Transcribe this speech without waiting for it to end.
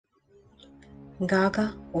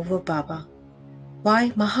Gaga over Baba. Why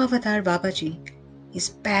Mahavatar Babaji is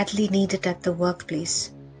badly needed at the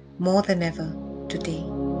workplace more than ever today.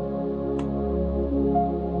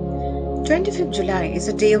 25th July is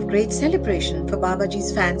a day of great celebration for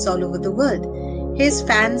Babaji's fans all over the world. His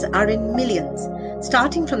fans are in millions,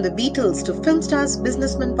 starting from the Beatles to film stars,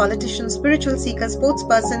 businessmen, politicians, spiritual seekers,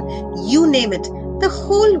 sportsperson, you name it. The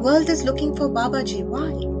whole world is looking for Babaji.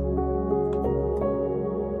 Why?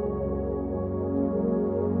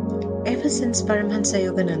 Ever since Paramhansa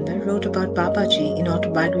Yogananda wrote about Babaji in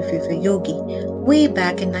Autobiography of a Yogi way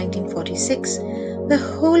back in 1946, the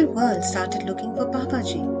whole world started looking for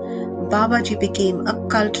Babaji. Babaji became a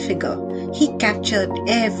cult figure. He captured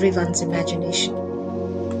everyone's imagination.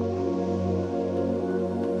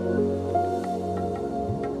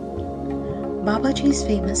 Babaji is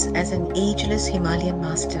famous as an ageless Himalayan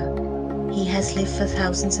master. He has lived for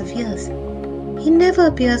thousands of years. He never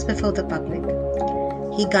appears before the public.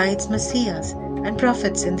 He guides messiahs and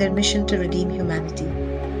prophets in their mission to redeem humanity.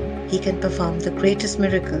 He can perform the greatest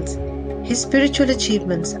miracles. His spiritual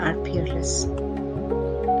achievements are peerless.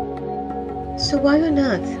 So why on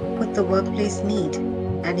earth would the workplace need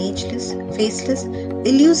an ageless, faceless,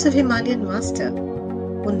 elusive Himalayan master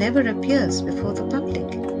who never appears before the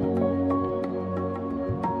public?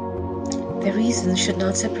 The reason should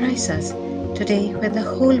not surprise us. Today, when the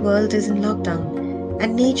whole world is in lockdown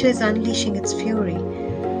and nature is unleashing its fury,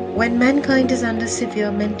 when mankind is under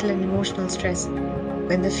severe mental and emotional stress,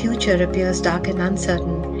 when the future appears dark and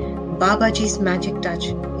uncertain, Babaji's magic touch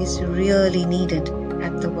is really needed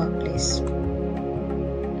at the workplace.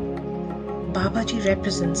 Babaji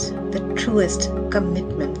represents the truest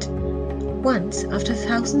commitment. Once, after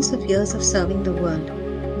thousands of years of serving the world,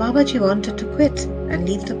 Babaji wanted to quit and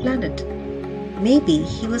leave the planet. Maybe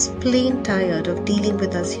he was plain tired of dealing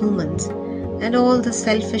with us humans and all the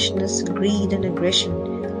selfishness, greed and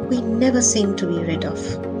aggression we never seem to be rid of.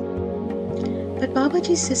 But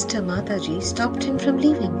Babaji's sister Mataji stopped him from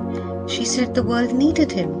leaving. She said the world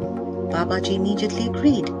needed him. Babaji immediately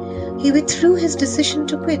agreed. He withdrew his decision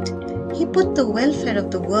to quit. He put the welfare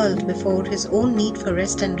of the world before his own need for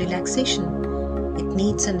rest and relaxation. It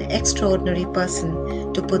needs an extraordinary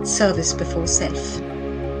person to put service before self.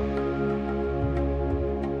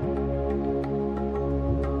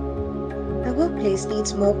 The workplace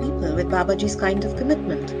needs more people with Babaji's kind of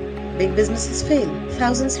commitment. Big businesses fail,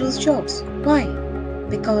 thousands lose jobs. Why?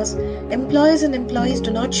 Because employers and employees do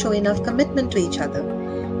not show enough commitment to each other.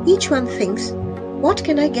 Each one thinks, what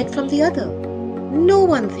can I get from the other? No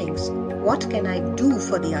one thinks, what can I do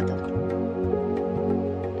for the other?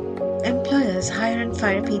 Employers hire and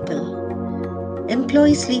fire people.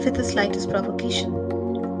 Employees leave at the slightest provocation.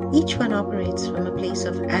 Each one operates from a place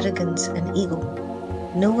of arrogance and ego.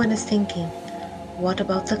 No one is thinking, what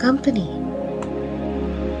about the company?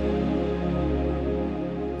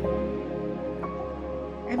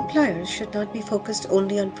 Employers should not be focused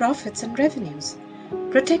only on profits and revenues.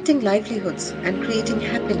 Protecting livelihoods and creating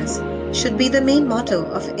happiness should be the main motto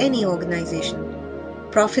of any organization.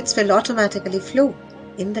 Profits will automatically flow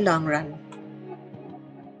in the long run.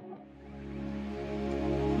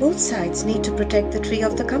 Both sides need to protect the tree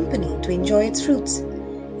of the company to enjoy its fruits.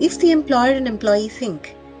 If the employer and employee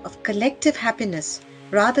think of collective happiness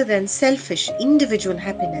rather than selfish individual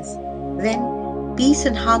happiness, then peace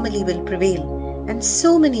and harmony will prevail and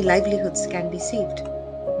so many livelihoods can be saved.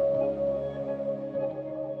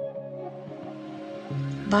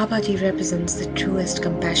 Babaji represents the truest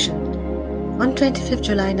compassion. On 25th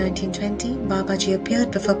July 1920, Babaji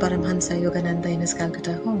appeared before Paramhansa Yogananda in his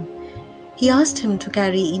Calcutta home. He asked him to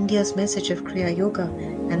carry India's message of Kriya Yoga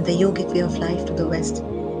and the yogic way of life to the West.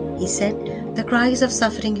 He said the cries of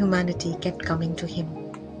suffering humanity kept coming to him.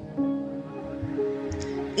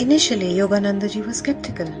 Initially, Yoganandaji was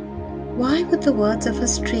skeptical. Why would the words of a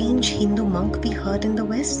strange Hindu monk be heard in the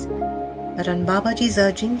West? But on Babaji's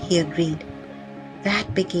urging, he agreed.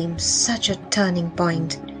 That became such a turning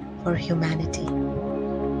point for humanity.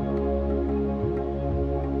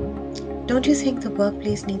 Don't you think the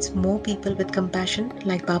workplace needs more people with compassion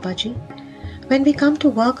like Babaji? When we come to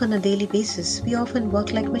work on a daily basis, we often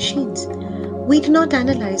work like machines. We do not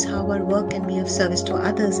analyze how our work can be of service to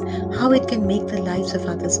others, how it can make the lives of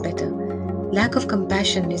others better. Lack of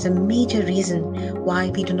compassion is a major reason why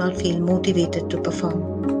we do not feel motivated to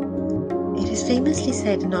perform. It is famously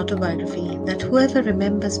said in autobiography that whoever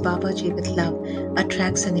remembers Babaji with love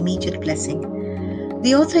attracts an immediate blessing.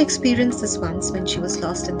 The author experienced this once when she was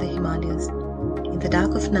lost in the Himalayas. In the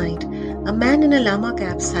dark of night, a man in a llama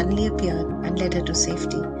cap suddenly appeared and led her to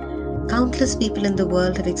safety. Countless people in the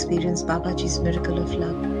world have experienced Babaji's miracle of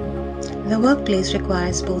love. The workplace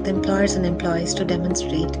requires both employers and employees to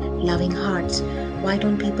demonstrate loving hearts. Why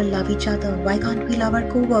don't people love each other? Why can't we love our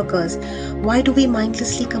co-workers? Why do we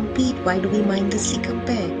mindlessly compete? Why do we mindlessly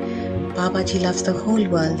compare? Babaji loves the whole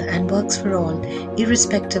world and works for all,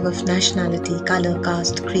 irrespective of nationality, color,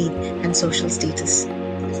 caste, creed, and social status.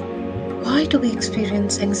 Why do we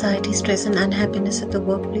experience anxiety, stress, and unhappiness at the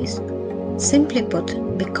workplace? Simply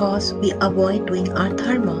put, because we avoid doing our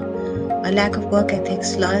dharma. A lack of work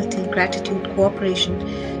ethics, loyalty, gratitude, cooperation,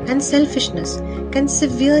 and selfishness can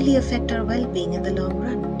severely affect our well-being in the long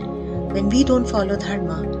run. When we don't follow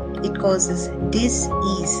dharma, it causes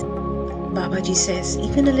dis-ease. Babaji says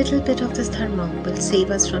even a little bit of this dharma will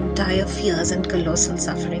save us from dire fears and colossal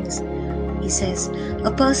sufferings. He says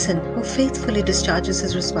a person who faithfully discharges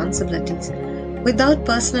his responsibilities without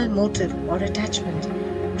personal motive or attachment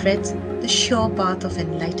treads the sure path of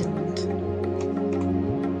enlightenment.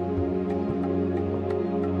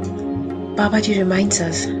 Babaji reminds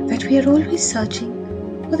us that we are always searching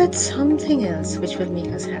for that something else which will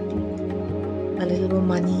make us happy. A little more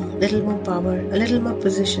money, a little more power, a little more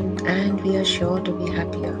position, and we are sure to be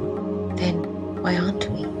happier. Then why aren't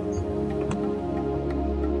we?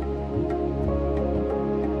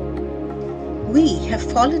 We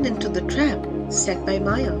have fallen into the trap set by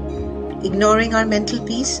Maya. Ignoring our mental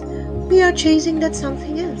peace, we are chasing that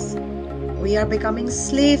something else. We are becoming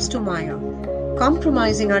slaves to Maya,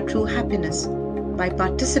 compromising our true happiness by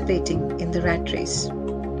participating in the rat race.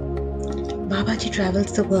 Babaji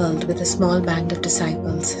travels the world with a small band of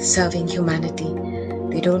disciples serving humanity.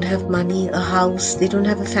 They don't have money, a house, they don't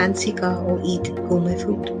have a fancy car or eat gourmet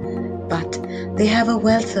food. But they have a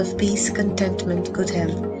wealth of peace, contentment, good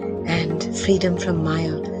health, and freedom from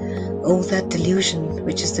Maya. Oh, that delusion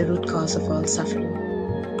which is the root cause of all suffering.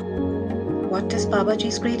 What does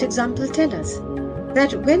Babaji's great example tell us?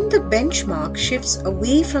 That when the benchmark shifts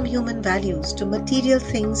away from human values to material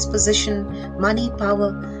things, position, money,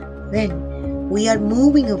 power, then we are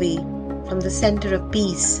moving away from the center of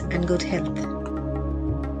peace and good health.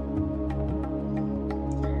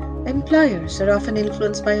 Employers are often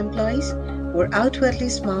influenced by employees who are outwardly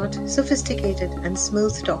smart, sophisticated, and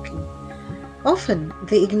smooth-talking. Often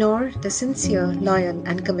they ignore the sincere, loyal,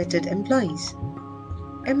 and committed employees.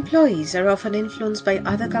 Employees are often influenced by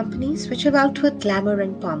other companies which have outward glamour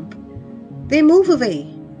and pomp. They move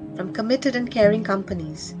away from committed and caring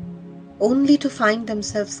companies, only to find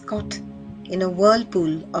themselves caught in a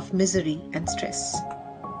whirlpool of misery and stress.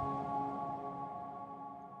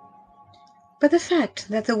 But the fact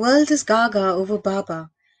that the world is Gaga over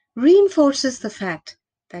Baba reinforces the fact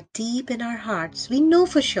that deep in our hearts we know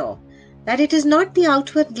for sure that it is not the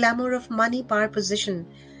outward glamour of money, power, position,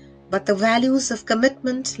 but the values of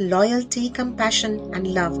commitment, loyalty, compassion, and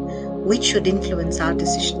love which should influence our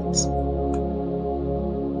decisions.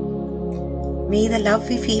 May the love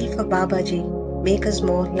we feel for Babaji make us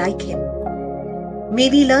more like him. May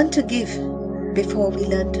we learn to give before we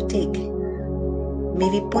learn to take. May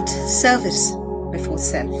we put service before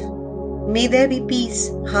self. May there be peace,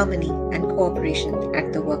 harmony, and cooperation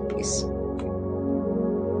at the workplace.